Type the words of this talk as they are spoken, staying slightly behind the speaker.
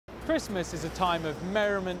Christmas is a time of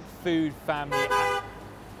merriment, food, family,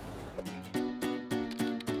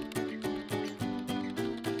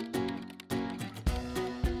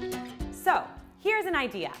 So, here's an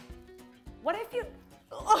idea. What if you...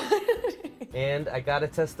 And I gotta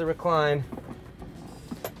test the recline.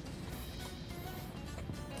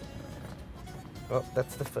 Oh,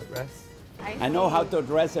 that's the footrest. I know how to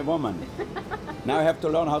dress a woman. Now I have to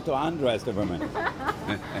learn how to undress the woman.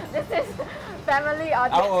 This is family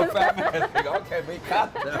audience. Our family. Okay, we cut.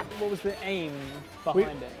 What was the aim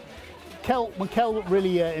behind it? When Kel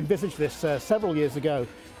really envisaged this several years ago,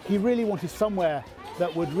 he really wanted somewhere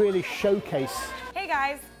that would really showcase. Hey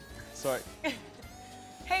guys. Sorry.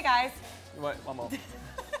 Hey guys. Wait, one more.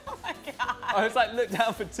 Oh my God. I was like, look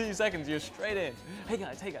down for 2 seconds, you're straight in. Hey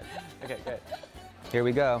guys, hey guys. Okay, good. Here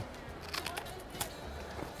we go.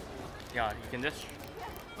 Yeah, you can just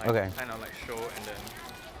Okay. kind of like show and then.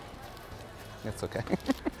 That's okay.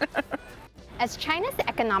 As China's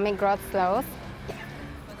economic growth slows,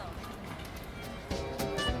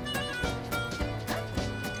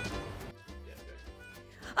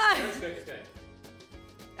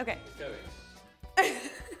 Okay.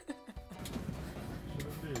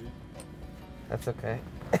 That's okay.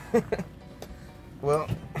 Well,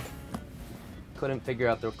 couldn't figure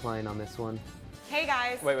out the recline on this one. Hey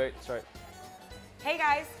guys. Wait, sorry. Hey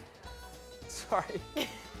guys. Sorry.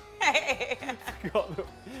 Hey.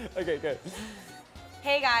 Okay, good.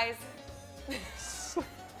 Hey guys.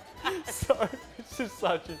 Sorry, it's just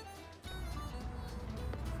such a...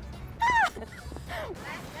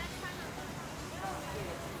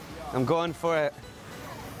 I'm going for it.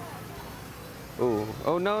 Ooh.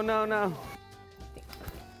 Oh, no, no, no.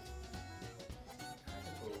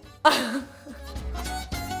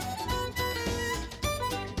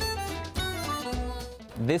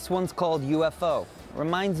 This one's called UFO.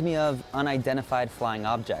 Reminds me of unidentified flying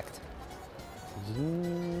object.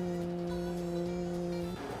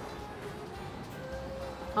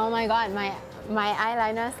 oh my God, my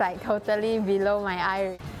eyeliner's like totally below my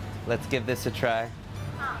eye. Let's give this a try.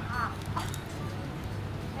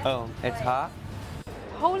 Oh, it's hot?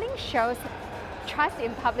 Polling shows trust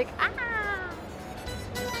in public.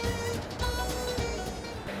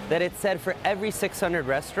 That it said for every 600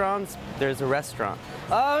 restaurants, there's a restaurant.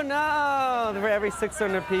 Oh no, for every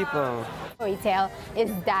 600 people. Retail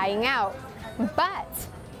is dying out, but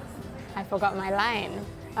I forgot my line.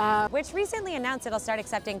 Which recently announced it'll start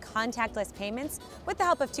accepting contactless payments with the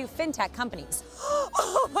help of 2 fintech companies.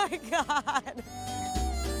 Oh my God.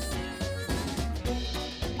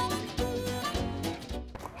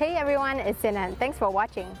 Hey everyone, it's Sinan. Thanks for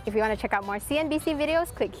watching. If you want to check out more CNBC videos,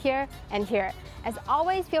 click here and here. As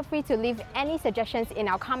always, feel free to leave any suggestions in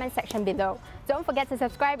our comment section below. Don't forget to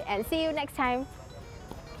subscribe and see you next time.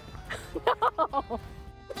 No.